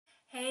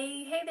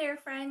Hey there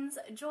friends,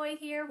 Joy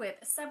here with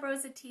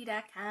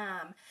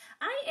SubRosaTea.com.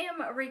 I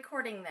am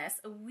recording this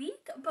a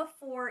week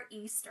before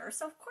Easter,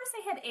 so of course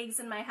I had eggs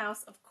in my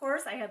house, of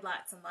course I had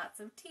lots and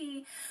lots of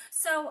tea,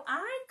 so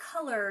I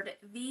colored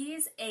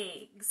these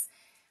eggs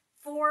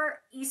for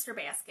Easter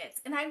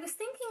baskets. And I was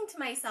thinking to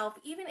myself,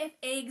 even if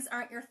eggs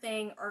aren't your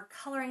thing or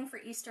coloring for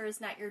Easter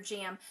is not your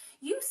jam,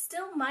 you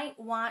still might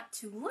want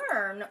to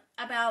learn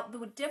about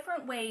the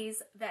different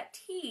ways that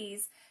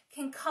teas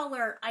can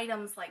color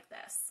items like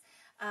this.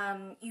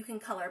 You can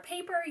color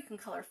paper, you can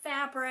color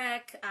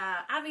fabric,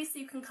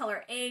 obviously you can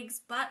color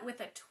eggs, but with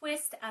a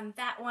twist on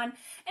that one.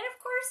 And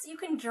of course you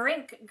can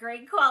drink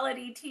great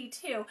quality tea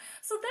too.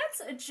 So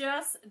let's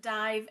just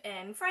dive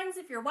in. Friends,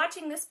 if you're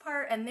watching this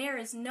part and there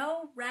is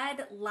no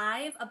red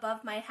live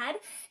above my head,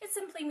 it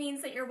simply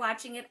means that you're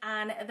watching it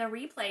on the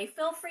replay.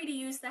 Feel free to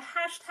use the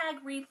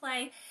hashtag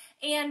replay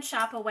and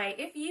shop away.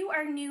 If you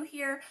are new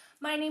here,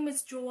 my name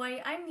is Joy.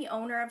 I'm the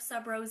owner of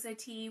Sub Rosa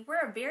Tea.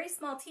 We're a very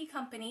small tea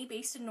company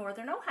based in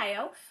Northern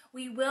Ohio.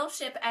 We will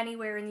ship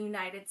anywhere in the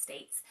United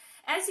States.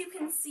 As you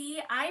can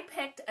see, I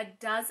picked a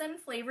dozen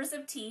flavors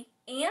of tea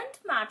and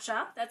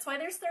matcha. That's why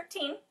there's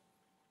 13.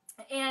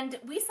 And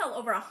we sell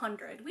over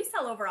 100. We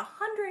sell over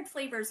 100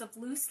 flavors of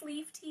loose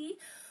leaf tea.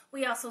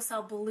 We also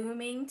sell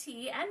blooming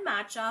tea and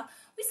matcha.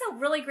 We sell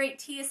really great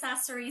tea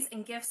accessories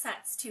and gift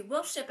sets too.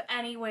 We'll ship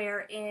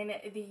anywhere in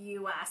the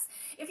US.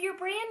 If you're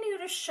brand new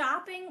to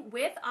shopping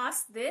with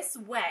us this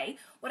way,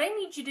 what I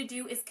need you to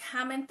do is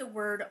comment the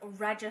word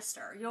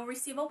register. You'll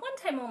receive a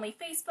one-time only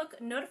Facebook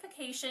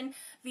notification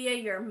via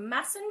your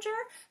messenger.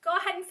 Go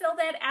ahead and fill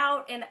that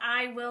out and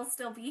I will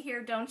still be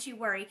here, don't you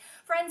worry.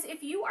 Friends,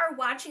 if you are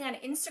watching on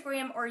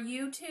Instagram or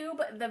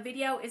YouTube, the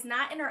video is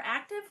not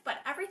interactive, but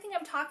everything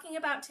I'm talking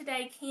about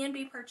today can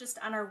be purchased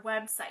on our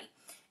website.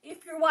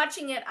 If you're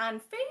watching it on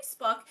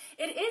Facebook,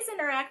 it is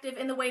interactive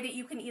in the way that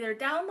you can either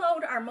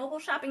download our mobile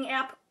shopping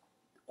app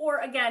or,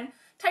 again,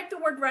 type the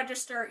word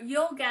register.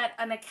 You'll get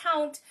an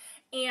account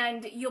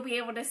and you'll be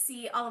able to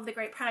see all of the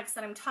great products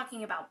that I'm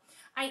talking about.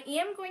 I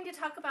am going to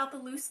talk about the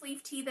loose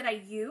leaf tea that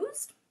I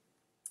used.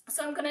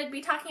 So I'm going to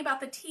be talking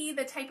about the tea,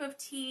 the type of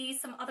tea,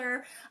 some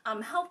other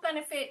health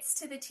benefits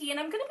to the tea, and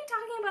I'm going to be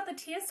talking about the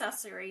tea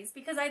accessories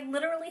because I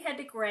literally had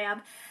to grab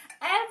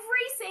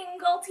every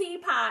single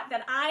teapot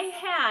that I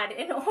had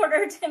in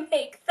order to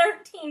make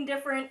 13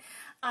 different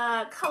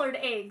colored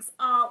eggs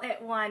all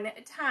at one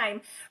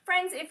time.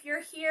 Friends, if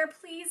you're here,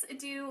 please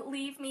do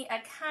leave me a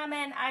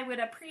comment. I would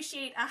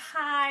appreciate a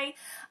hi.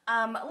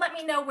 Let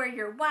me know where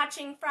you're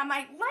watching from.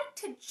 I'd like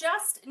to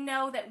just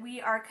know that we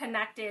are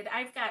connected.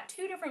 I've got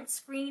two different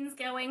screens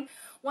going.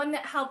 One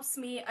that helps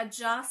me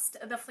adjust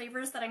the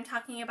flavors that I'm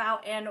talking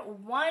about, and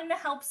one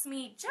helps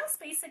me just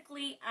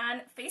basically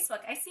on Facebook.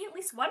 I see at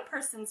least one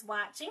person's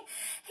watching.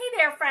 Hey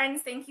there,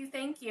 friends. Thank you,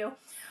 thank you.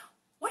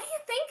 What are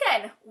you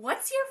thinking?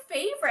 What's your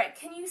favorite?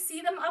 Can you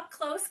see them up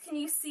close? Can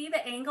you see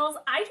the angles?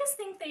 I just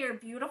think they are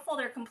beautiful.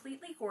 They're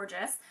completely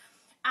gorgeous.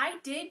 I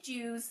did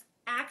use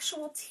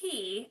actual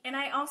tea, and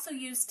I also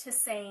used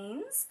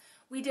tisanes.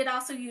 We did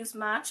also use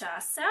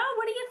matcha. So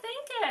what are you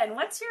thinking?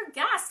 What's your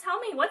guess? Tell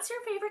me, what's your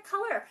favorite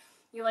color?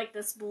 You like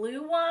this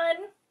blue one?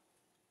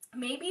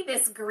 Maybe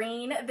this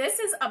green. This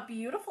is a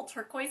beautiful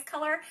turquoise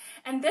color,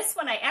 and this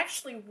one I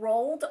actually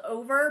rolled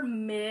over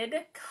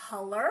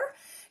mid-color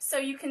so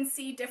you can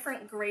see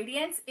different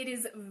gradients. It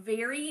is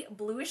very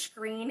bluish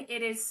green.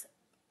 It is,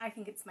 I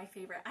think it's my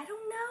favorite. I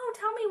don't know.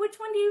 Tell me, which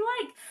one do you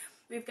like?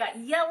 We've got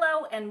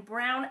yellow and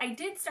brown. I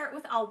did start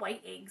with all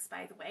white eggs,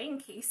 by the way, in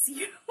case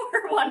you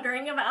were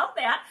wondering about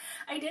that.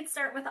 I did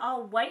start with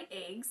all white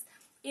eggs.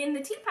 In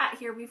the teapot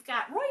here, we've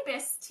got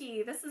Rooibos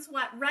tea. This is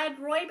what red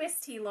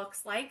Rooibos tea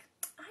looks like.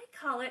 I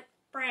call it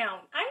brown.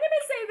 I'm going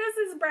to say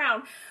this is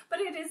brown, but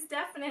it is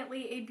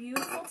definitely a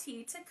beautiful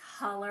tea to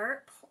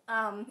color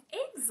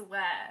eggs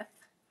with.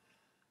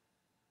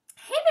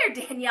 Hey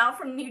there, Danielle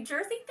from New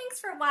Jersey. Thanks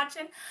for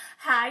watching.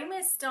 Hi,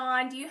 Miss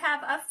Dawn. Do you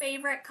have a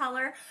favorite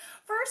color?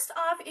 First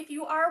off, if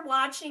you are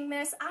watching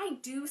this, I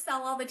do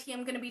sell all the tea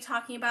I'm going to be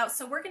talking about,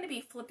 so we're going to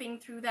be flipping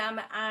through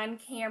them on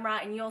camera,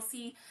 and you'll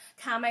see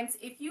comments.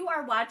 If you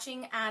are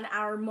watching on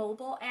our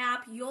mobile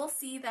app, you'll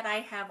see that I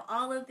have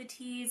all of the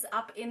teas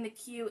up in the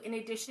queue in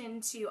addition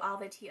to all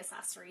the tea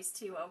accessories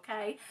too,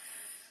 okay?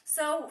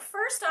 So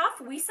first off,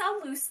 we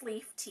sell loose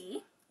leaf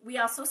tea. We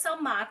also sell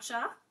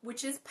matcha,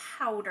 which is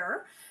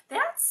powder.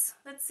 Let's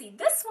see,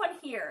 this one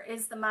here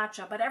is the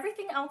matcha, but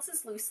everything else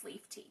is loose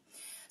leaf tea.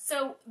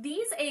 So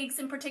these eggs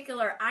in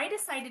particular, I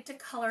decided to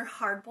color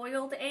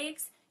hard-boiled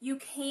eggs. You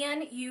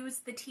can use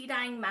the tea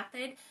dyeing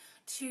method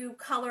to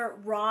color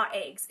raw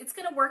eggs. It's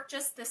going to work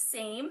just the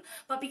same,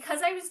 but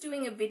because I was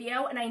doing a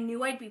video and I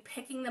knew I'd be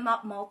picking them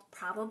up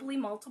probably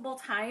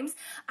multiple times,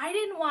 I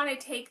didn't want to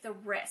take the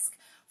risk.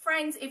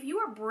 Friends, if you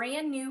are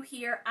brand new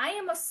here, I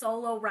am a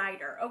solo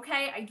writer,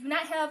 okay? I do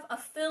not have a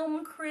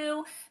film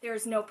crew.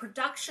 There's no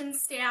production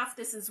staff.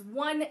 This is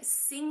one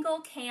single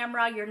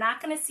camera. You're not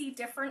going to see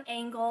different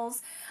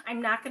angles. I'm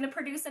not going to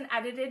produce an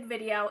edited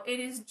video. It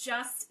is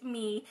just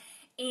me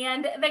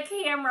and the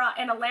camera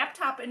and a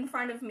laptop in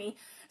front of me.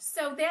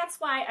 So that's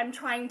why I'm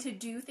trying to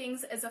do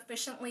things as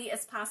efficiently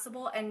as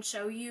possible and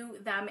show you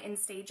them in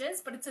stages.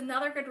 But it's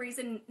another good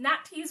reason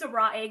not to use a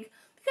raw egg,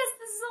 because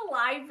this is a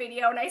live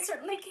video and I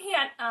certainly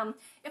can't,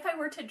 if I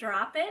were to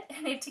drop it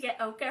and it to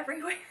get oak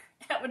everywhere,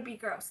 that would be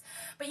gross.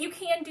 But you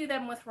can do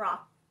them with raw.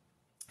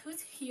 Who's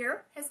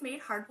here has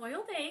made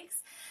hard-boiled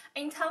eggs?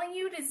 I'm telling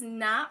you, it is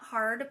not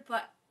hard,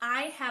 but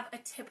I have a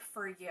tip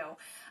for you.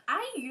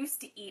 I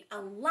used to eat a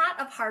lot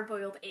of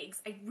hard-boiled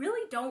eggs. I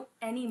really don't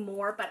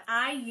anymore, but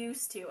I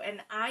used to,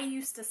 and I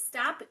used to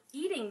stop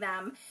eating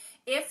them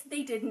if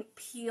they didn't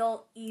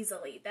peel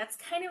easily. That's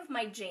kind of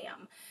my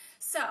jam.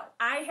 So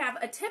I have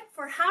a tip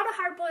for how to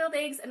hard-boiled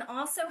eggs and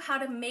also how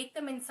to make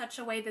them in such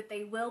a way that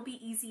they will be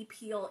easy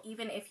peel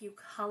even if you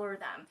color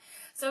them.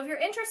 So if you're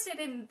interested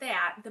in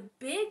that, the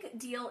big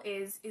deal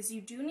is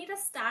you do need a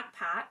stock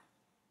pot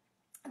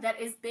that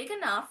is big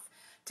enough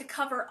to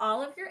cover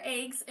all of your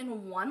eggs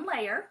in one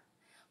layer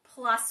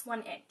plus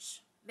 1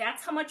 inch.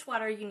 That's how much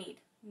water you need,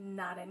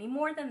 not any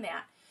more than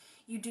that.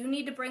 You do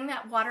need to bring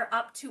that water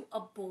up to a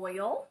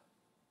boil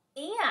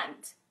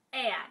and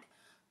add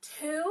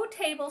 2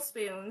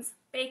 tablespoons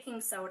baking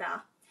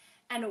soda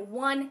and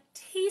 1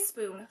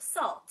 teaspoon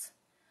salt.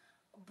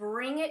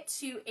 Bring it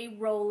to a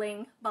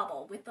rolling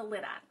bubble with the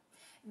lid on.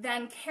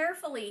 Then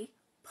carefully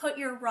put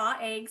your raw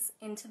eggs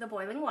into the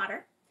boiling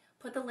water.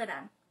 Put the lid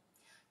on.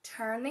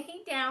 Turn the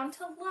heat down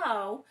to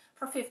low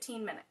for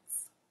 15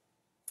 minutes.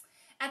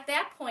 At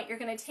that point, you're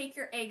going to take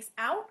your eggs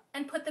out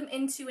and put them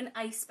into an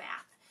ice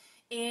bath.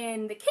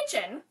 In the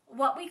kitchen,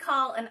 what we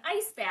call an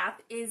ice bath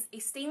is a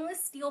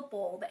stainless steel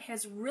bowl that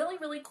has really,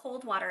 really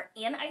cold water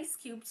and ice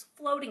cubes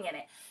floating in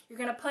it. You're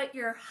going to put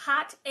your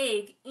hot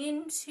egg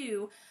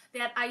into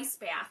that ice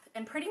bath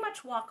and pretty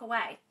much walk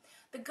away.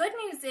 The good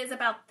news is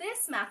about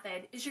this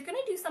method is you're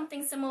going to do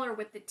something similar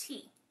with the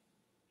tea.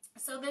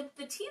 So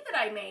the tea that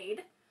I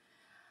made,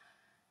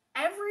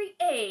 every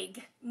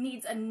egg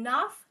needs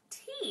enough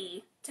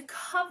tea to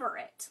cover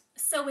it.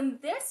 So in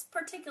this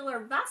particular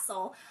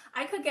vessel,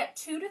 I could get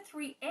 2 to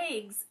 3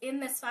 eggs in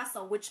this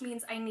vessel, which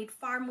means I need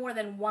far more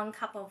than 1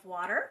 cup of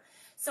water.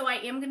 So I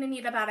am going to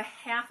need about a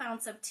 ½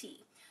 ounce of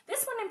tea.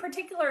 This one in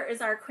particular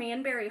is our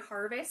Cranberry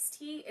Harvest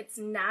tea. It's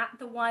not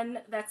the one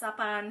that's up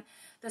on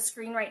the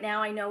screen right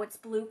now. I know it's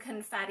blue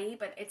Confetti,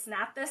 but it's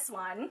not this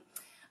one.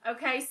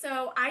 Okay,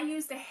 so I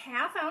used a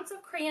 ½ ounce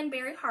of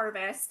Cranberry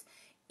Harvest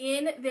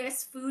in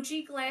this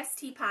Fuji glass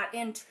teapot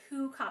and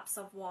 2 cups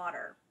of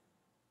water.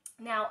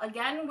 Now,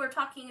 again, we're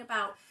talking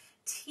about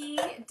tea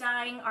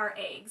dyeing our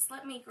eggs.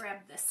 Let me grab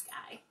this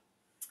guy.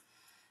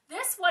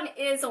 This one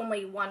is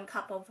only 1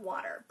 cup of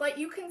water, but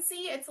you can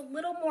see it's a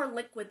little more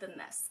liquid than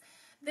this.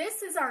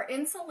 This is our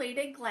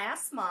insulated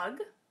glass mug.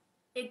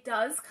 It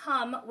does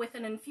come with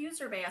an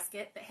infuser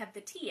basket that had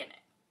the tea in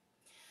it.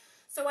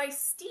 So I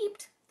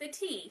steeped the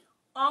tea,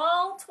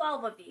 all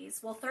 12 of these,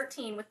 well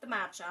 13 with the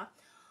matcha.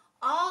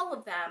 All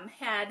of them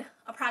had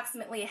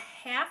approximately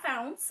a ½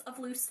 ounce of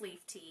loose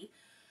leaf tea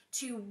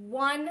to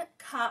 1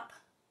 cup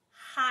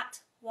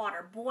hot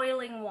water,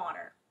 boiling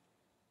water.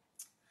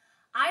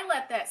 I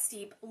let that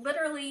steep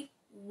literally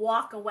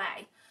walk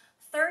away.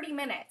 30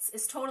 minutes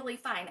is totally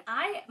fine.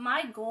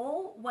 My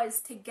goal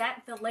was to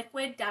get the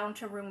liquid down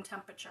to room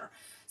temperature.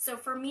 So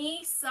for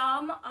me,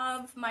 some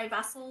of my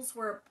vessels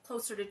were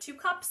closer to 2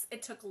 cups.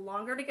 It took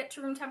longer to get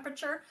to room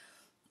temperature.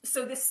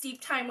 So the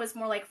steep time was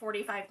more like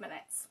 45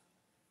 minutes.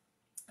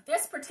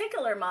 This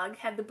particular mug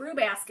had the brew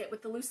basket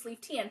with the loose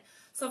leaf tea in,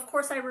 so of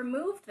course I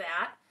removed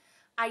that.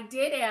 I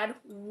did add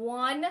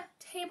 1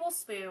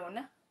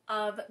 tablespoon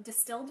of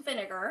distilled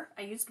vinegar.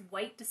 I used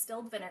white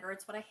distilled vinegar,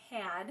 it's what I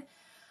had.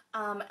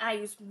 I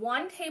used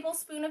 1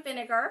 tablespoon of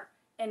vinegar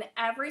in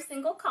every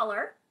single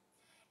color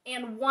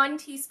and 1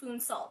 teaspoon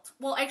salt.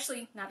 Well,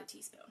 actually, not a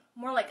teaspoon,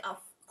 more like a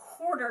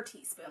 1/4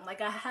 teaspoon,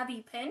 like a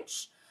heavy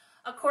pinch.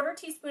 A 1/4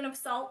 teaspoon of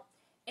salt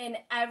in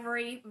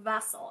every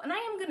vessel. And I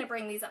am going to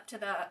bring these up to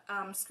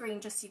the screen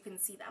just so you can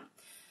see them.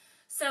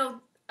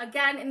 So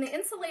again, in the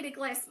insulated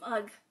glass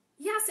mug,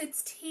 yes,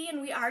 it's tea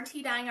and we are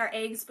tea dyeing our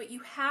eggs, but you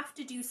have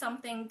to do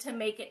something to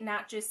make it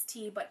not just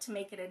tea, but to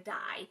make it a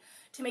dye,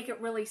 to make it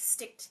really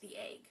stick to the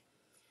egg.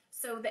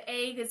 So the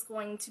egg is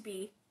going to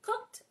be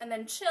cooked and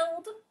then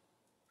chilled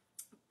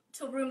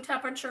to room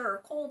temperature or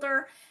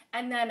colder.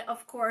 And then,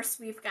 of course,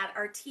 we've got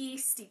our tea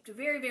steeped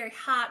very, very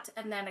hot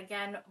and then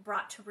again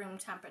brought to room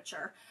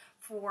temperature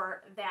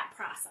for that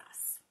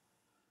process.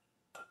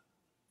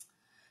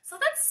 So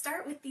let's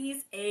start with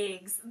these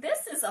eggs.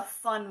 This is a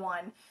fun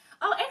one.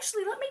 Oh,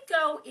 actually, let me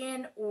go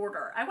in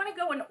order. I want to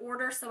go in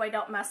order so I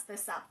don't mess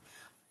this up.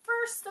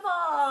 First of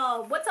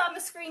all, what's on the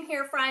screen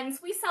here,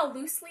 friends? We sell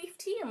loose leaf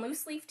tea, and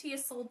loose leaf tea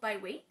is sold by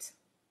weight.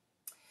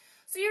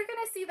 So you're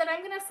going to see that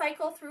I'm going to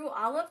cycle through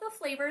all of the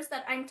flavors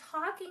that I'm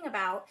talking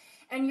about,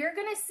 and you're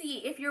going to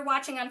see, if you're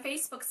watching on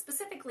Facebook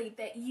specifically,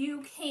 that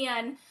you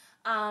can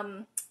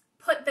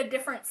put the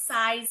different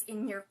size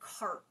in your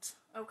cart,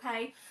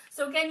 okay?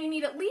 So again, you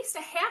need at least a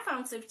 ½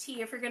 ounce of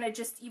tea if you're going to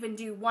just even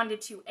do 1 to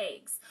 2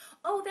 eggs.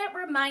 Oh, that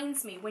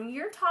reminds me, when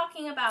you're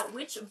talking about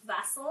which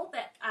vessel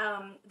that,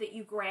 that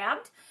you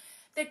grabbed,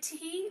 The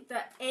tea,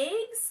 the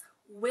eggs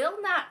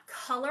will not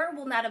color,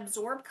 will not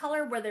absorb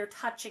color where they're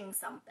touching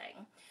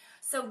something.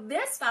 So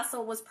this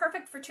vessel was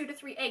perfect for 2 to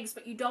 3 eggs,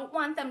 but you don't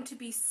want them to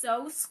be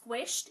so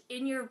squished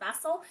in your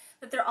vessel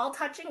that they're all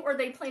touching, or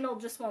they plain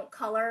old just won't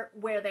color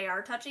where they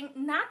are touching.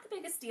 Not the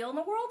biggest deal in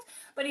the world,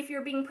 but if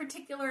you're being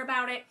particular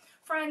about it,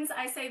 friends,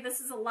 I say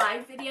this is a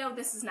live video.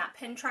 This is not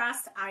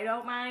Pinterest. I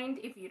don't mind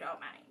if you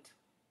don't mind.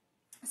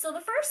 So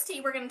the first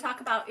tea we're going to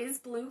talk about is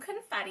Blue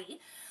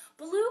Confetti.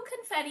 Blue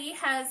Confetti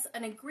has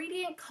an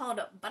ingredient called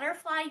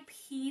butterfly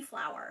pea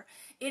flower.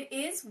 It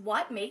is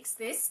what makes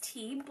this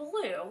tea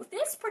blue.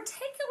 This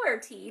particular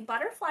tea,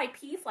 butterfly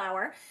pea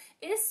flower,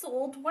 is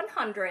sold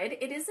 100.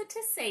 It is a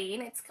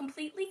tisane. It's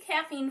completely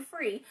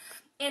caffeine-free,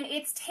 and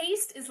its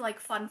taste is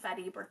like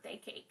Funfetti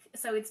birthday cake.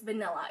 So it's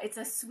vanilla. It's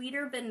a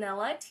sweeter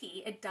vanilla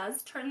tea. It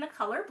does turn the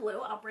color blue.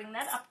 I'll bring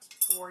that up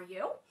for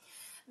you.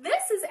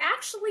 This is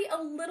actually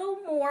a little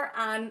more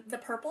on the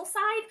purple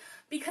side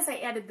because I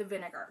added the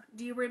vinegar.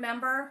 Do you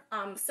remember?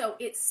 So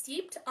it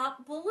steeped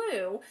up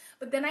blue,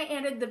 but then I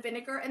added the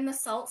vinegar and the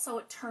salt, so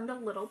it turned a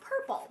little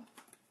purple.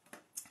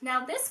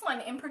 Now this one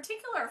in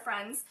particular,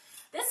 friends,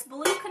 this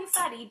Blue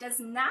Confetti does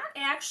not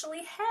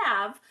actually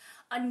have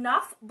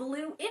enough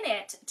blue in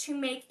it to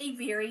make a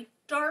very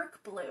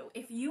dark blue.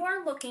 If you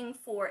are looking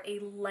for a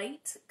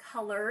light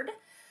colored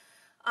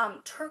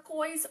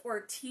turquoise or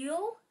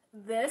teal,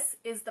 this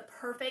is the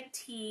perfect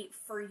tea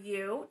for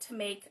you to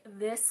make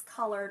this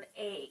colored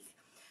egg.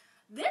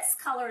 This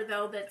color,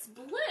 though, that's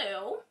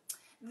blue,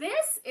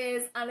 this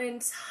is an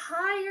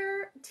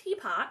entire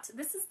teapot.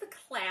 This is the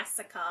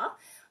Classica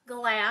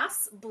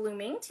glass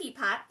blooming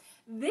teapot.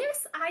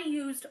 This I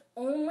used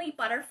only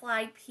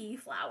butterfly pea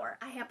flower.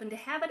 I happen to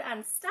have it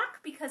on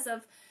stock because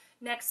of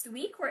next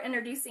week we're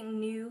introducing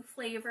new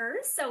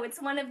flavors. So it's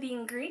one of the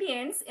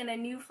ingredients in a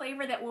new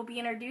flavor that we'll be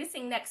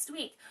introducing next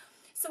week.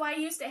 So I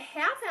used a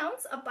 ½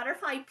 ounce of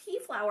butterfly pea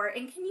flower,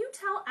 and can you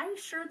tell? I'm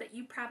sure that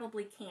you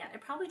probably can't. It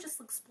probably just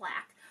looks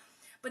black.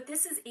 But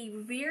this is a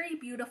very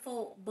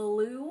beautiful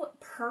blue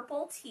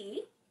purple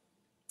tea.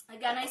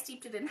 Again, I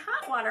steeped it in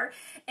hot water,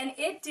 and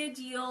it did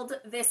yield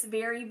this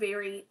very,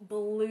 very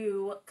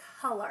blue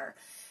color.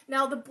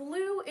 Now, the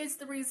blue is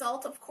the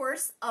result, of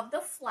course, of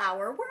the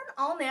flower. We're an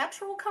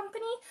all-natural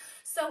company,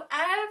 so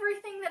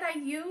everything that I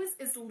use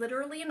is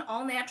literally an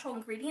all-natural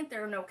ingredient.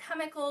 There are no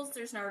chemicals.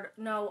 There's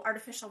no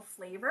artificial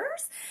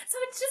flavors. So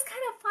it's just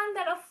kind of fun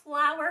that a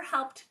flower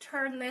helped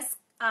turn this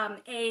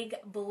egg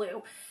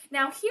blue.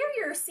 Now, here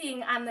you're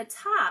seeing on the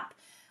top,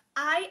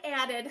 I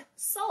added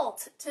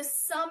salt to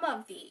some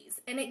of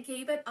these, and it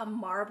gave it a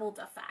marbled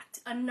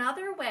effect.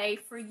 Another way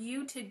for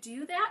you to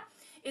do that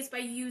is by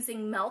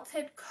using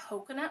melted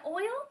coconut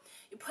oil.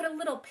 You put a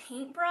little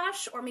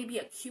paintbrush or maybe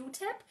a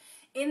Q-tip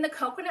in the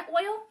coconut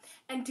oil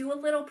and do a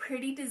little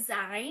pretty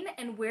design,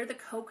 and where the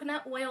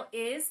coconut oil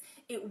is,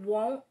 it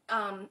won't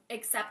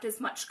accept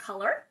as much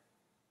color.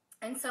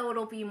 And so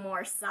it'll be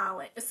more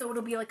solid. So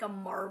it'll be like a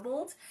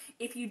marbled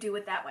if you do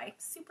it that way.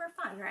 Super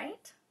fun,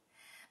 right?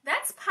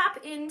 Let's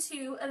pop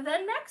into the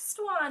next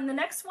one. The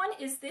next one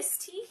is this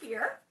tea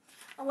here.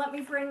 Let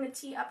me bring the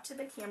tea up to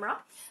the camera.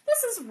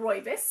 This is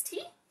Rooibos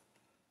tea.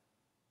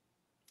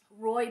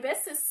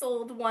 Rooibos is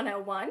sold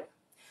 101.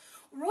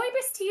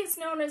 Rooibos tea is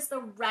known as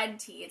the red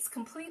tea. It's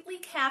completely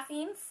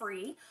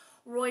caffeine-free.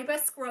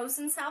 Rooibos grows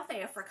in South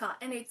Africa,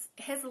 and it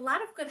has a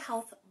lot of good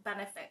health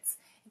benefits.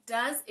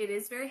 It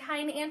is very high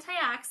in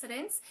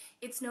antioxidants.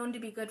 It's known to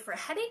be good for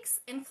headaches,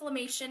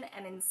 inflammation,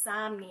 and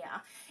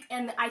insomnia.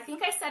 And I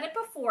think I said it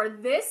before,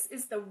 this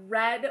is the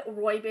red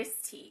Rooibos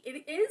tea.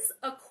 It is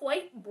a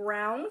quite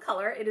brown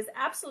color. It is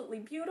absolutely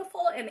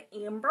beautiful and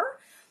amber.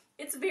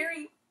 It's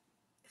very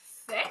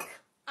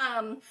thick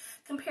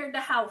compared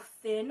to how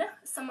thin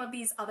some of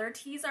these other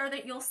teas are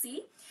that you'll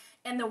see.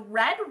 And the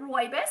red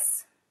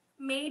Rooibos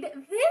made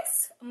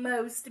this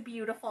most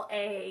beautiful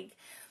egg.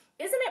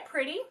 Isn't it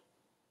pretty?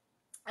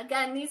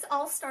 Again, these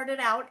all started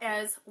out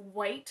as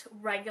white,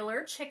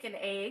 regular chicken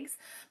eggs,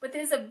 but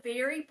there's a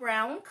very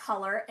brown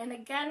color. And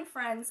again,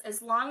 friends,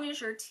 as long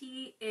as your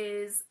tea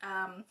is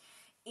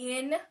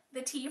in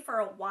the tea for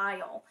a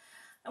while.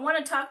 I want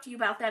to talk to you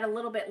about that a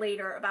little bit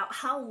later, about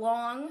how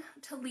long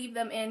to leave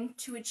them in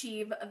to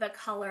achieve the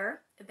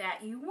color that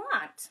you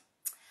want.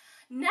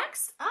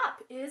 Next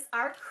up is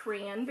our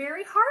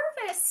Cranberry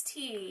Harvest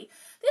tea.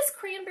 This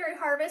Cranberry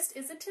Harvest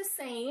is a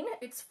tisane.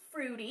 It's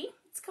fruity.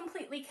 It's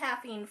completely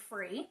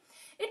caffeine-free.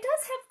 It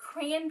does have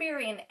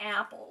cranberry and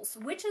apples,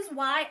 which is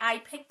why I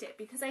picked it,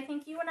 because I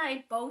think you and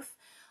I both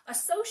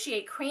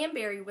associate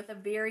cranberry with a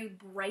very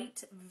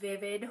bright,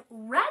 vivid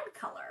red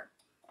color.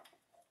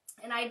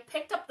 And I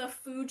picked up the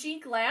Fuji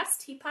glass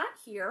teapot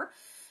here.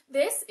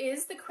 This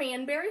is the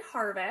Cranberry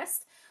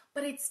Harvest,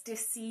 but it's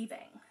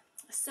deceiving.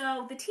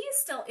 So the tea is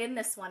still in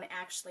this one,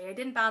 actually. I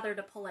didn't bother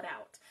to pull it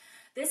out.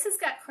 This has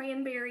got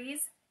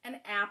cranberries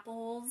and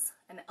apples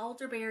and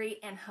elderberry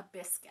and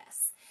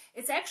hibiscus.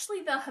 It's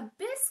actually the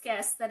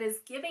hibiscus that is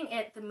giving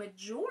it the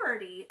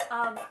majority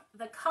of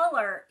the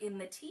color in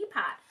the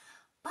teapot.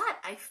 but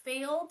I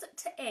failed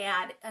to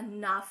add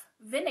enough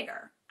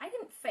vinegar. I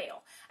didn't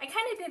fail. I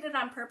kind of did it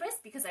on purpose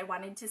because I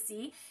wanted to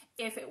see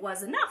if it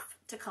was enough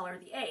to color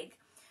the egg.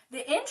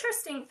 The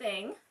interesting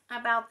thing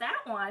about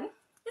that one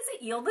is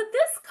it yielded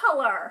this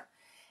color.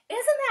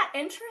 Isn't that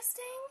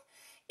interesting?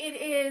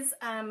 It is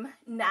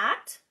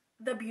not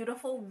the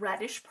beautiful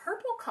reddish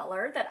purple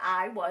color that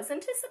I was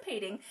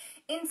anticipating.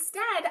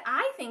 Instead,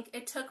 I think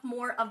it took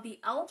more of the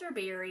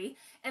elderberry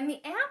and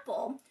the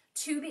apple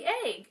to the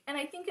egg. And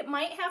I think it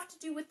might have to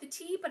do with the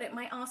tea, but it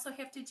might also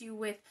have to do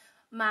with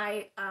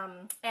my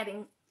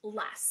adding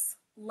less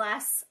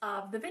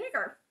of the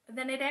vinegar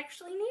than it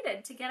actually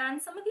needed to get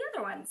on some of the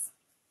other ones.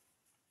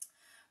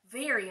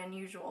 Very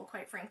unusual,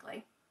 quite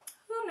frankly.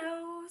 Who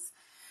knows?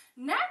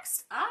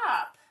 Next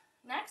up,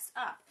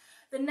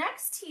 the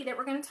next tea that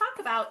we're going to talk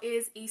about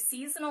is a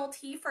seasonal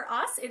tea for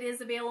us. It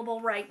is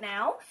available right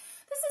now.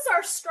 This is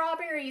our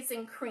strawberries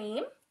and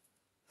cream.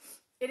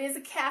 It is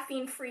a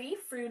caffeine-free,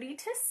 fruity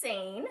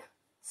tisane,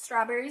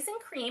 strawberries and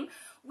cream.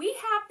 We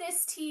have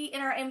this tea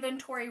in our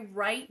inventory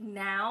right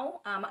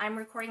now. I'm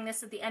recording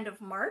this at the end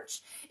of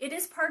March. It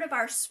is part of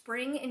our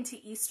spring into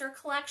Easter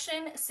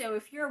collection. So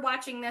if you're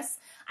watching this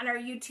on our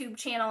YouTube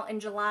channel in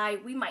July,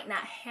 we might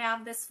not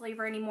have this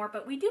flavor anymore,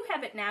 but we do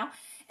have it now.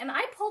 And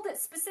I pulled it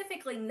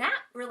specifically, not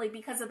really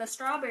because of the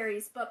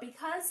strawberries, but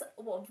because,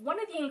 well, one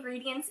of the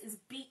ingredients is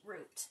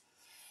beetroot.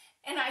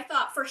 And I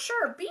thought for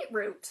sure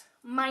beetroot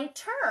might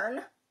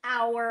turn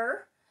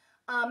our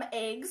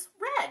eggs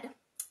red.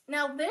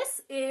 Now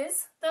this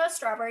is the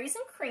strawberries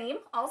and cream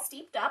all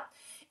steeped up.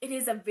 It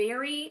is a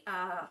very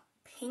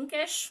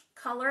pinkish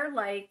color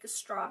like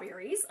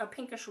strawberries, a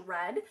pinkish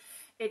red.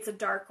 It's a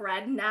dark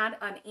red, not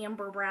an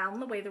amber brown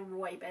the way the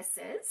Rooibos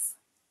is.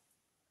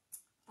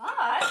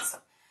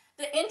 But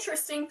the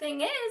interesting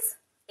thing is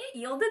it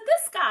yielded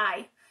this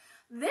guy.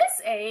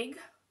 This egg,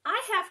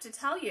 I have to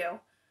tell you,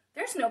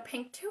 there's no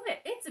pink to it.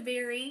 It's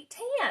very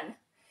tan.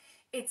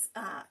 It's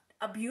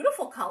a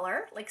beautiful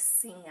color, like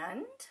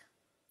sand.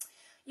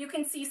 You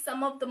can see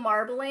some of the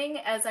marbling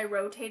as I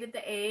rotated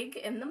the egg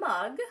in the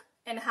mug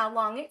and how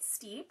long it's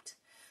steeped.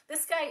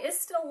 This guy is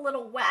still a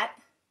little wet.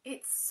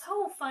 It's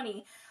so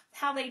funny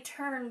how they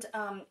turned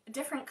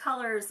different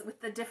colors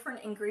with the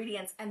different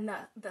ingredients and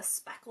the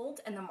speckled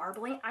and the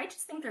marbling. I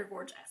just think they're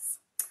gorgeous.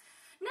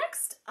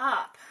 Next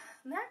up,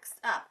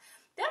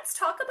 let's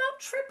talk about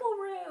triple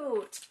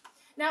root.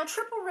 Now,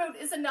 triple root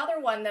is another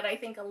one that I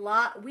think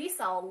we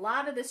sell a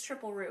lot of this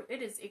triple root.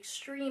 It is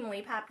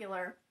extremely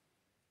popular.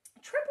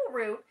 Triple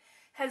root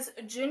has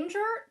ginger,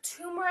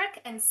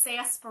 turmeric, and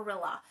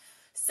sarsaparilla.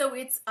 So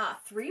it's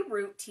 3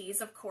 root teas,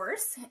 of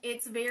course.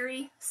 It's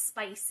very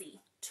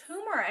spicy.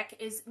 Turmeric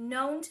is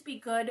known to be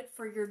good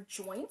for your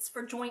joints,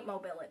 for joint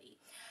mobility.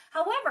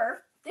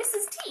 However, this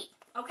is tea,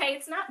 okay?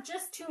 It's not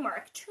just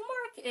turmeric.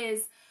 Turmeric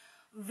is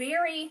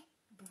very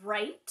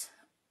bright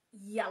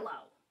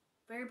yellow.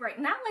 Very bright,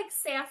 not like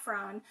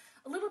saffron,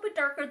 a little bit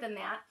darker than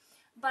that,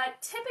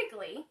 but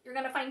typically you're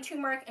going to find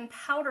turmeric in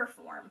powder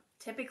form.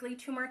 Typically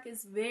turmeric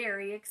is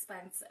very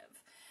expensive.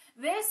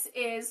 This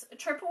is a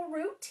triple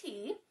root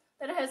tea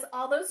that has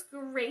all those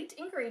great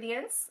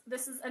ingredients.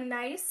 This is a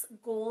nice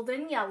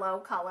golden yellow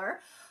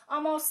color,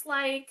 almost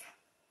like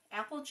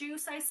apple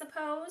juice, I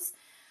suppose.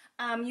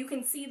 You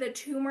can see the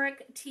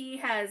turmeric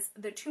tea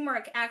the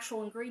turmeric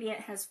actual ingredient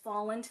has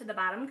fallen to the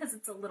bottom because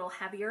it's a little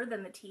heavier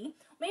than the tea.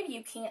 Maybe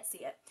you can't see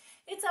it.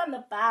 It's on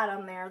the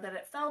bottom there that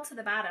it fell to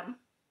the bottom.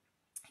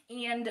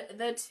 And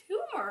the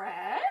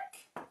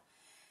turmeric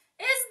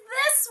is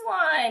this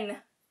one.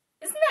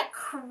 Isn't that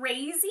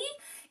crazy?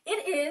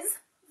 It is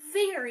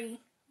very,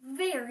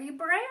 very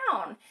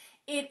brown.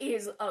 It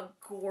is a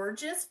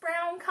gorgeous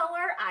brown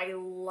color. I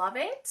love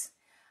it.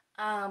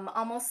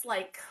 Almost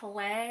like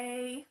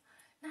clay.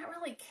 Not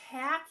really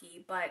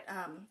khaki, but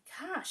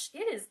gosh,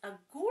 it is a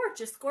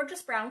gorgeous,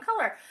 gorgeous brown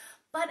color.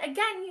 But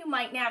again, you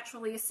might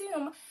naturally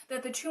assume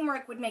that the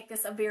turmeric would make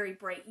this a very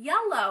bright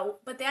yellow,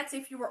 but that's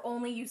if you were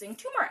only using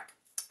turmeric.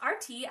 Our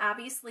tea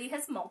obviously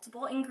has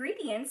multiple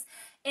ingredients,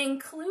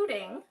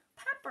 including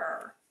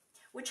pepper,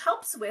 which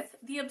helps with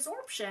the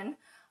absorption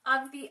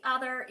of the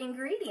other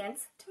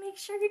ingredients to make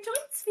sure your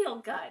joints feel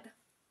good.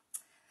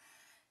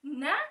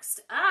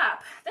 Next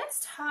up,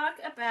 let's talk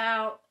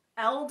about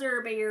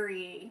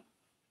elderberry.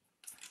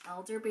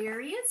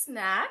 Elderberry is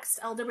next.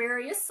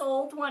 Elderberry is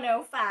sold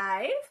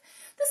 $105.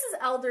 This is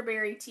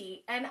elderberry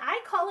tea, and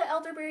I call it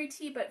elderberry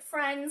tea, but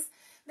friends,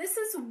 this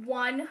is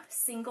one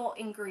single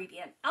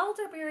ingredient.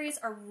 Elderberries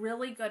are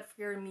really good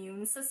for your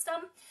immune system.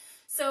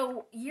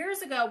 So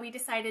years ago, we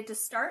decided to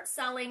start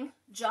selling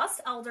just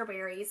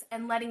elderberries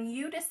and letting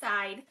you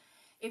decide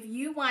if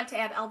you want to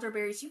add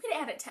elderberries. You could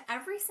add it to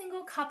every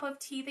single cup of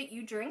tea that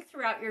you drink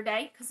throughout your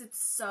day because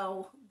it's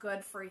so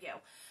good for you.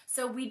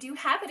 So we do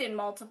have it in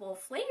multiple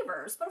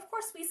flavors, but of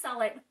course we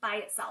sell it by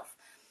itself.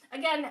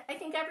 Again, I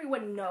think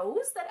everyone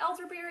knows that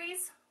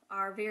elderberries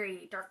are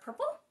very dark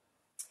purple.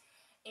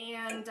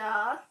 And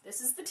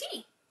this is the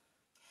tea.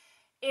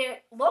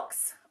 It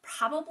looks,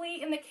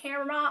 probably in the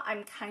camera,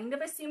 I'm kind of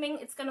assuming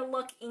it's going to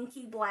look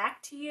inky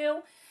black to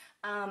you.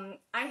 I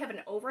have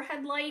an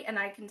overhead light and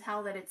I can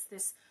tell that it's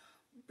this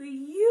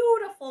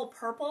beautiful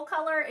purple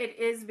color. It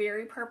is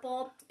very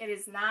purple. It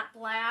is not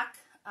black.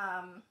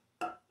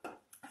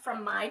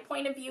 From my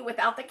point of view,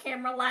 without the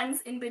camera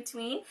lens in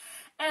between.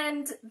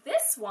 And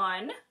this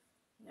one,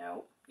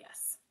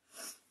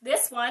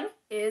 this one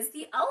is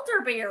the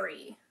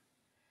elderberry.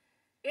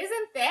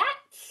 Isn't that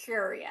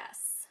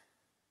curious?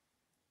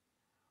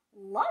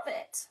 Love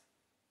it.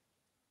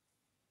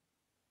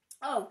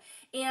 Oh,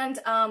 and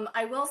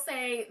I will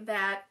say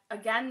that,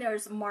 again,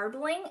 there's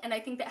marbling, and I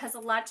think that has a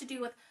lot to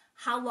do with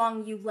how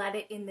long you let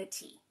it in the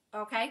tea.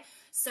 Okay,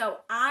 so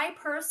I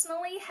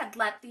personally had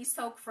let these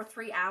soak for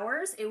 3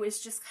 hours. It was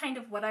just kind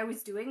of what I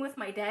was doing with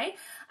my day.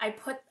 I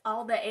put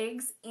all the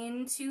eggs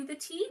into the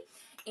tea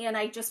and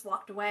I just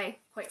walked away,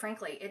 quite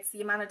frankly. It's the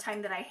amount of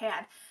time that I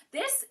had.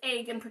 This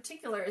egg in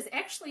particular is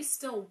actually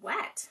still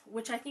wet,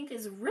 which I think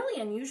is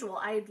really unusual.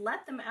 I had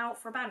let them out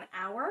for about an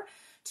hour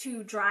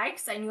to dry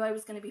because I knew I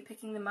was going to be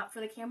picking them up for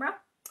the camera.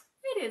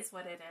 It is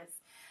what it is.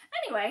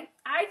 Anyway,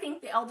 I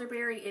think the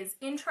elderberry is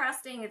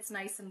interesting. It's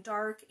nice and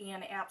dark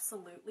and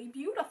absolutely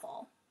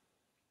beautiful.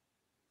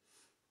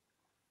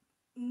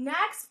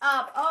 Next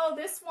up, oh,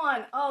 this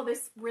one. Oh,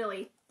 this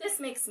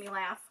makes me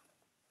laugh.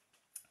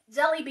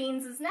 Jelly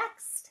beans is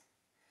next.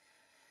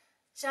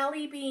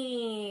 Jelly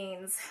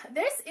beans.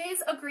 This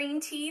is a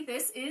green tea.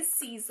 This is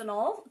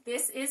seasonal.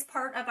 This is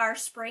part of our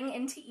spring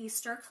into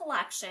Easter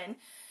collection.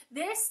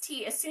 This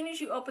tea, as soon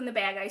as you open the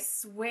bag, I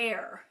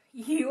swear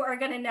you are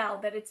going to know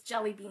that it's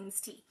jelly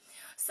beans tea.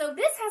 So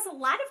this has a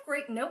lot of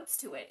great notes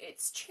to it.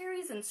 It's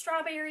cherries and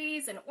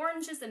strawberries and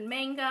oranges and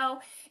mango.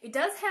 It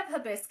does have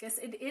hibiscus.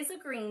 It is a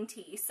green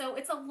tea. So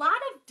it's a lot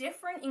of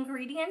different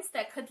ingredients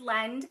that could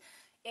lend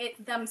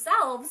it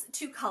themselves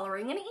to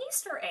coloring an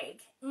Easter egg.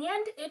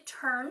 And it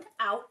turned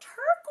out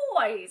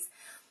turquoise.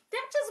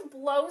 That just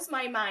blows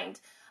my mind.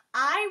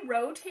 I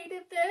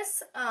rotated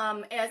this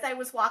as I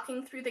was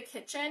walking through the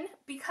kitchen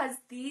because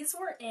these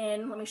were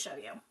in, let me show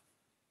you.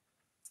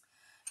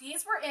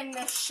 These were in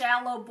the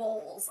shallow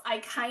bowls. I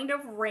kind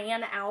of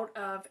ran out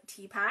of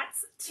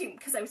teapots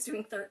because I was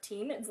doing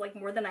 13. It's like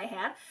more than I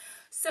had.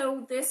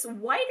 So this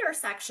whiter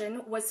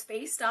section was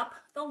faced up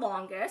the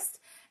longest,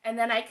 and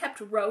then I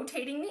kept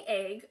rotating the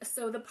egg.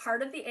 So the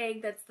part of the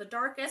egg that's the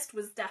darkest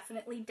was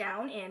definitely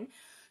down in.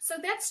 So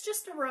that's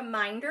just a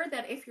reminder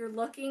that if you're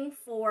looking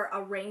for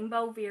a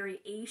rainbow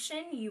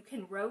variation, you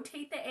can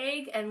rotate the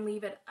egg and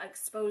leave it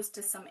exposed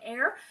to some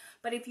air.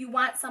 But if you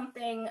want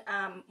something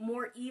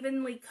more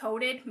evenly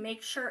coated,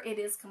 make sure it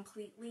is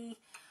completely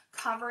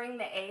covering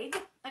the egg.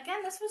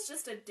 Again, this was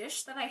just a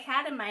dish that I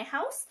had in my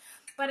house,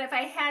 but if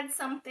I had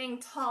something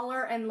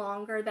taller and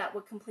longer that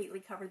would completely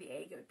cover the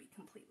egg, it would be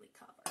completely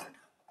covered.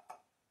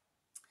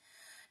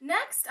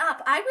 Next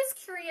up, I was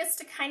curious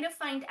to kind of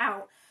find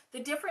out the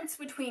difference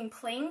between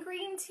plain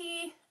green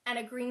tea and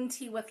a green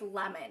tea with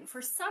lemon.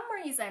 For some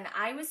reason,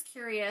 I was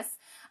curious.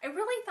 I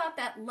really thought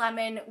that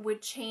lemon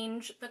would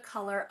change the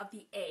color of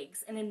the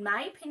eggs, and in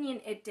my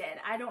opinion, it did.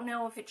 I don't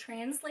know if it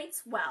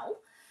translates well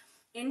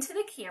into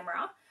the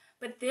camera,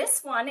 but this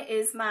one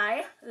is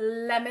my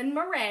lemon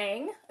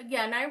meringue.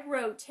 Again, I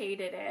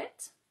rotated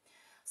it.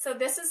 So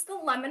this is the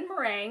lemon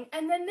meringue,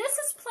 and then this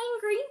is plain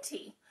green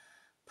tea.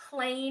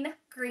 Plain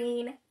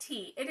green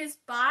tea. It is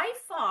by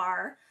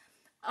far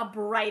a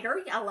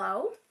brighter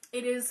yellow.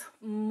 It is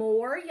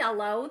more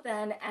yellow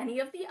than any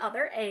of the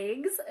other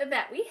eggs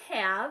that we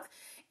have.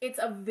 It's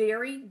a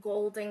very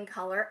golden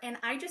color, and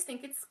I just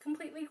think it's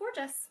completely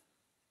gorgeous.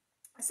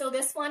 So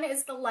this one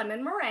is the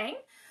lemon meringue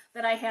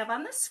that I have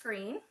on the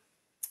screen.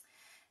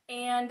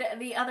 And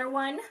the other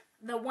one,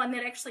 the one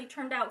that actually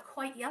turned out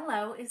quite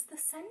yellow, is the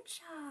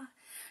Sencha.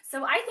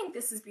 So I think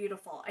this is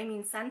beautiful. I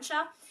mean,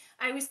 Sencha,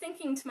 I was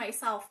thinking to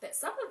myself that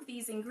some of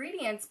these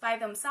ingredients by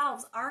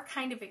themselves are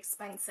kind of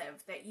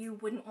expensive, that you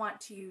wouldn't want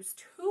to use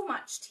too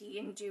much tea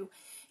and do.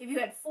 If you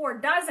had 4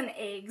 dozen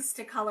eggs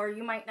to color,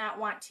 you might not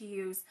want to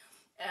use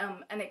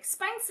an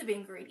expensive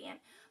ingredient.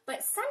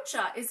 But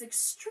Sencha is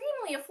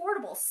extremely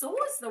affordable. So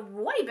is the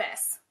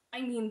Rooibos.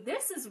 I mean,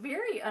 this is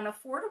very an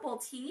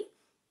affordable tea.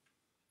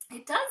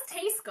 It does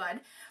taste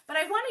good, but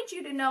I wanted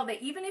you to know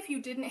that even if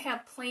you didn't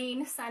have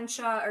plain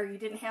Sencha or you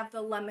didn't have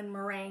the lemon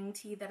meringue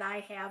tea that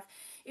I have,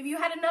 if you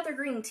had another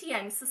green tea,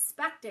 I'm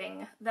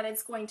suspecting that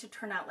it's going to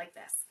turn out like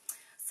this.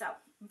 So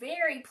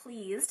very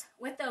pleased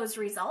with those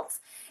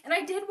results. And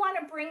I did want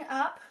to bring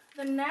up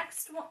the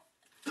next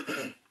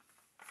one,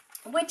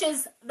 which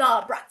is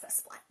the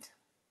breakfast blend.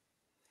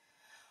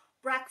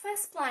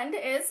 Breakfast blend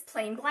is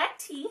plain black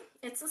tea.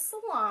 It's a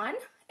Ceylon,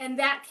 and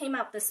that came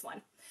out this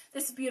one,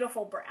 this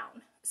beautiful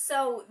brown.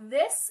 So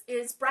this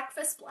is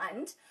breakfast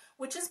blend,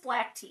 which is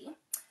black tea,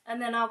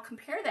 and then I'll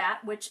compare that,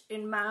 which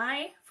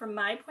from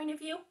my point of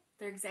view,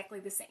 they're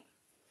exactly the same.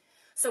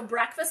 So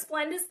breakfast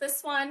blend is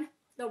this one.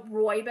 The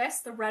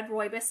Rooibos, the red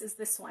Rooibos, is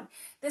this one.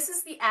 This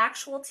is the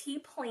actual tea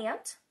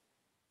plant.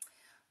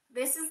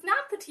 This is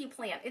not the tea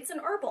plant. It's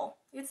an herbal.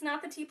 It's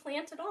not the tea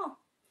plant at all,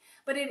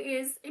 but it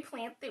is a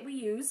plant that we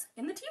use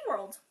in the tea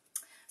world.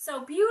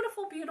 So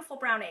beautiful, beautiful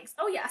brown eggs.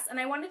 Oh yes, and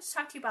I wanted to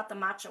talk to you about the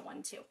matcha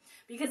one too,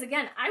 because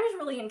again, I was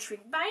really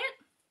intrigued by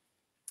it.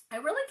 I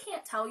really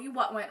can't tell you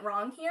what went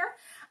wrong here.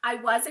 I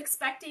was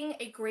expecting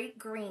a great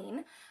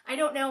green. I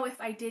don't know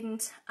if I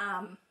didn't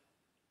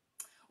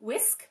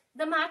whisk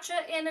the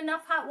matcha in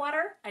enough hot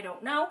water. I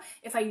don't know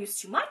if I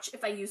used too much,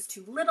 if I used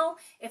too little,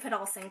 if it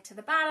all sank to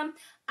the bottom.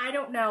 I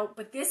don't know,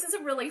 but this is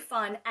a really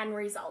fun end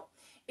result.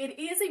 It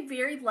is a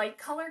very light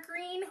color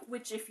green,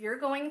 which if you're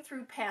going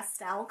through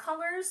pastel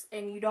colors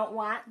and you don't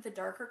want the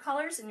darker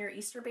colors in your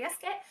Easter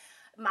basket,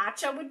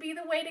 matcha would be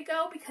the way to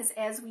go, because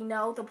as we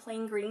know, the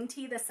plain green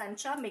tea, the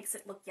Sencha, makes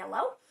it look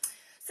yellow.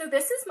 So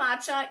this is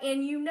matcha,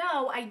 and you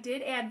know I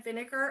did add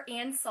vinegar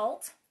and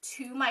salt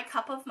to my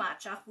cup of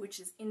matcha, which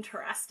is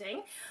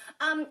interesting.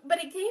 But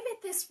it gave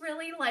it this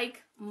really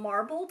like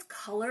marbled,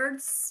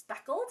 colored,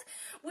 speckled,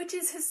 which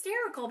is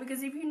hysterical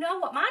because if you know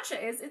what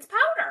matcha is, it's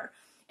powder.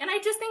 And I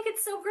just think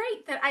it's so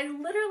great that I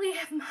literally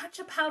have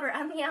matcha powder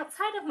on the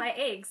outside of my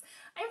eggs.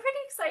 I'm pretty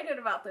excited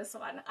about this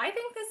one. I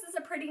think this is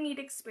a pretty neat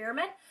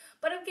experiment.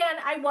 But again,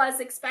 I was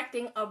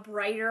expecting a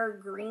brighter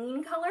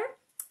green color,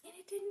 and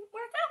it didn't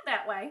work out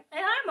that way.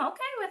 And I'm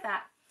okay with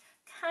that.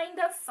 Kind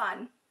of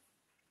fun.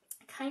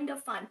 Kind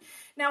of fun.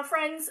 Now,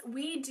 friends,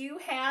 we do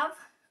have,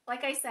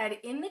 like I said,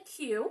 in the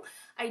queue,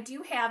 I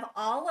do have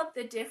all of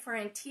the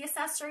different tea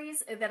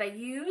accessories that I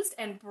used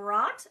and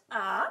brought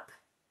up.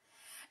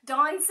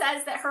 Dawn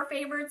says that her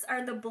favorites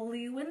are the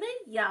blue and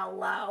the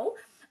yellow.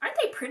 Aren't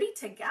they pretty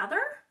together?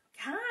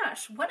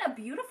 Gosh, what a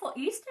beautiful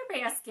Easter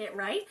basket,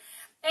 right?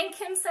 And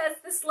Kim says,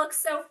 this looks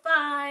so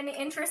fun.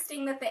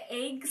 Interesting that the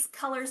eggs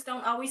colors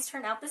don't always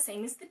turn out the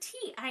same as the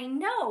tea. I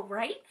know,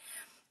 right?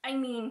 I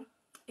mean,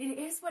 it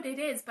is what it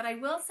is, but I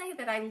will say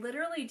that I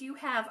literally do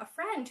have a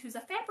friend who's a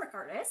fabric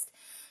artist.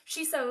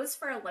 She sews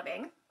for a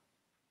living.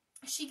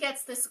 She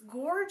gets this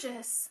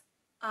gorgeous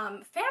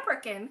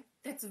fabric in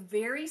that's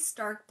very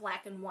stark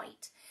black and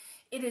white.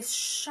 It is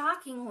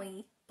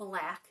shockingly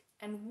black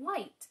and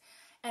white.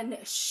 And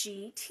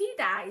she tea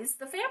dyes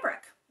the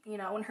fabric. You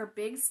know, in her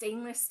big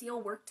stainless steel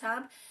work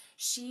tub,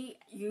 she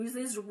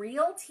uses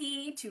real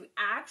tea to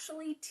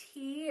actually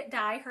tea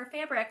dye her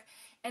fabric.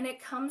 And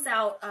it comes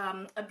out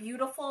a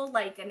beautiful,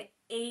 like an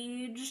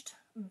aged,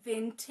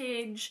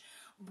 vintage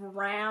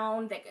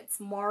brown that gets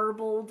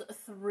marbled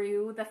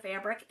through the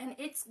fabric, and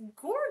it's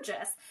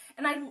gorgeous.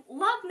 And I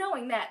love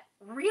knowing that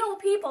real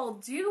people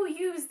do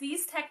use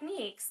these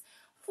techniques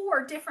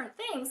for different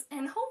things,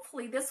 and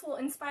hopefully this will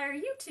inspire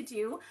you to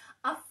do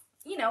a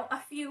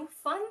few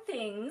fun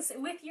things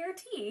with your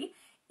tea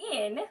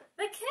in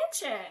the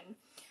kitchen.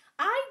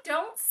 I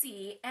don't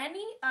see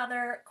any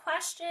other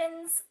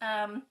questions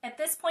at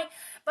this point,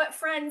 but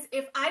friends,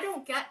 if I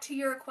don't get to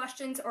your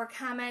questions or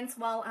comments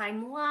while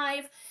I'm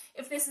live,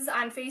 if this is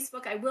on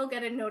Facebook, I will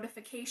get a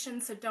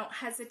notification, so don't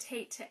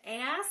hesitate to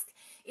ask.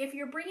 If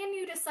you're brand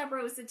new to Sub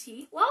Rosa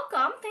Tea,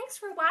 welcome. Thanks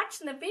for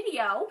watching the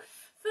video.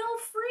 Feel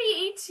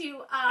free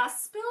to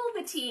spill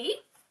the tea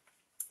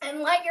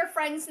and let your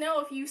friends know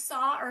if you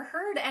saw or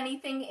heard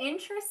anything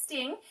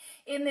interesting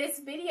in this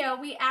video.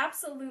 We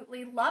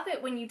absolutely love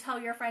it when you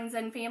tell your friends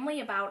and family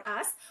about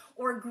us,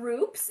 or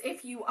groups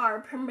if you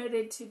are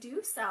permitted to do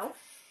so.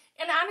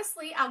 And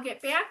honestly, I'll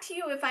get back to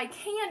you if I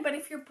can, but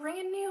if you're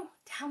brand new,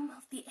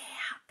 download the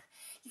app.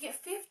 You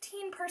get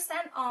 15%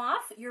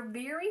 off your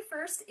very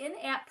first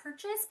in-app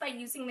purchase by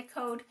using the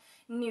code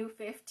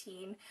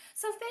NEW15.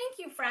 So thank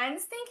you,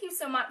 friends. Thank you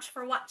so much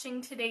for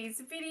watching today's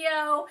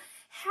video.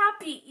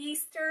 Happy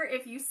Easter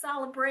if you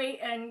celebrate,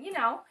 and you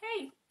know,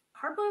 hey,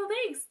 hard-boiled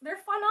eggs, they're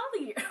fun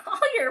all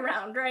year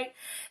round, right?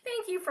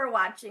 Thank you for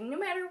watching. No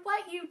matter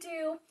what you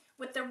do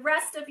with the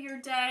rest of your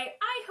day,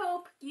 I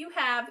hope you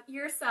have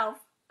yourself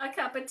a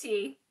cup of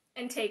tea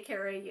and take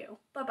care of you.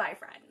 Bye-bye,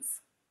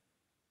 friends.